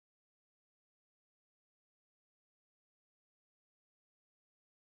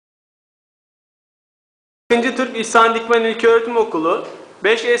Akıncıtürk İhsan Dikmen İlköğretim Okulu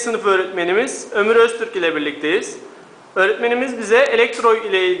 5E sınıf öğretmenimiz Ömür Öztürk ile birlikteyiz. Öğretmenimiz bize ELEKTROY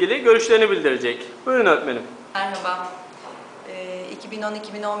ile ilgili görüşlerini bildirecek. Buyurun öğretmenim. Merhaba.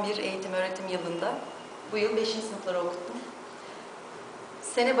 2010-2011 eğitim öğretim yılında bu yıl 5. sınıfları okuttum.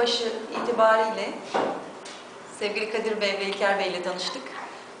 Sene başı itibariyle sevgili Kadir Bey ve İlker Bey ile tanıştık.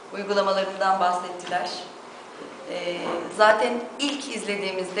 Uygulamalarından bahsettiler. Zaten ilk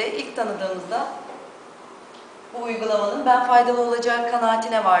izlediğimizde, ilk tanıdığımızda bu uygulamanın ben faydalı olacağı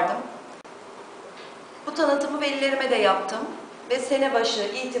kanaatine vardım. Bu tanıtımı velilerime de yaptım ve sene başı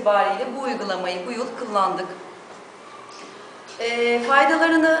itibariyle bu uygulamayı bu yıl kullandık.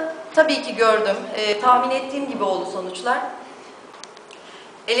 Faydalarını tabii ki gördüm. Tahmin ettiğim gibi oldu sonuçlar.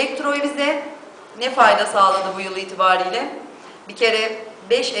 ELEKTROY bize ne fayda sağladı bu yıl itibariyle? Bir kere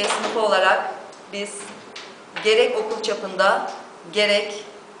 5E sınıfı olarak biz gerek okul çapında gerek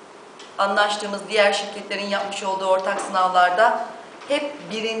anlaştığımız diğer şirketlerin yapmış olduğu ortak sınavlarda hep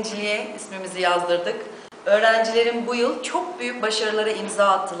birinciliğe ismimizi yazdırdık. Öğrencilerim bu yıl çok büyük başarılara imza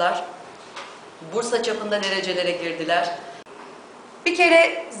attılar. Bursa çapında derecelere girdiler. Bir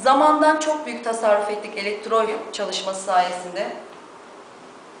kere zamandan çok büyük tasarruf ettik ELEKTROY çalışması sayesinde.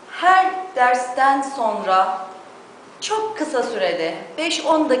 Her dersten sonra çok kısa sürede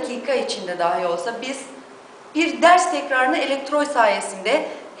 5-10 dakika içinde dahi olsa biz bir ders tekrarını ELEKTROY sayesinde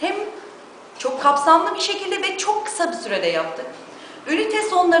hem çok kapsamlı bir şekilde ve çok kısa bir sürede yaptık. Ünite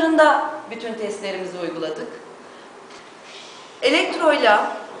sonlarında bütün testlerimizi uyguladık.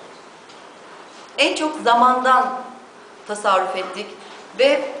 ELEKTROY'la en çok zamandan tasarruf ettik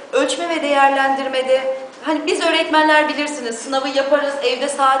ve ölçme ve değerlendirmede hani biz öğretmenler bilirsiniz sınavı yaparız, evde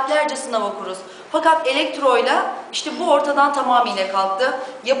saatlerce sınav okuruz. Fakat ELEKTROY'la işte bu ortadan tamamıyla kalktı.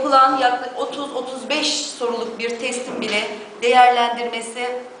 Yapılan yaklaşık 30-35 soruluk bir testin bile değerlendirmesi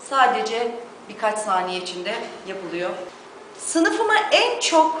sadece birkaç saniye içinde yapılıyor. Sınıfıma en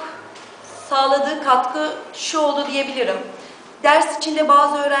çok sağladığı katkı şu oldu diyebilirim. Ders içinde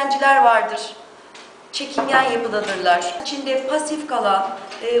bazı öğrenciler vardır. Çekingen yapıdadırlar. İçinde pasif kalan,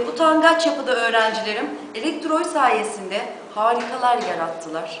 utangaç yapıda öğrencilerim ELEKTROY sayesinde harikalar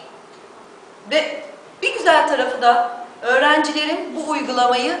yarattılar. Ve bir güzel tarafı da öğrencilerim bu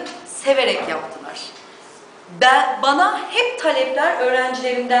uygulamayı severek yaptılar. Bana hep talepler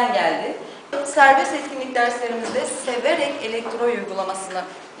öğrencilerimden geldi. Serbest etkinlik derslerimizde severek ELEKTROY uygulamasını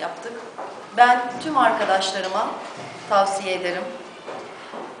yaptık. Ben tüm arkadaşlarıma tavsiye ederim.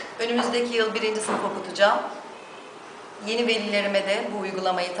 Önümüzdeki yıl 1. sınıf okutacağım. Yeni velilerime de bu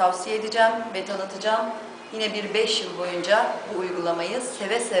uygulamayı tavsiye edeceğim ve tanıtacağım. Yine bir 5 yıl boyunca bu uygulamayı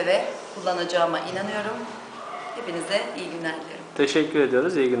seve seve kullanacağıma inanıyorum. Hepinize iyi günler dilerim. Teşekkür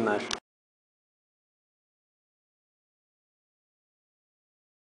ediyoruz. İyi günler.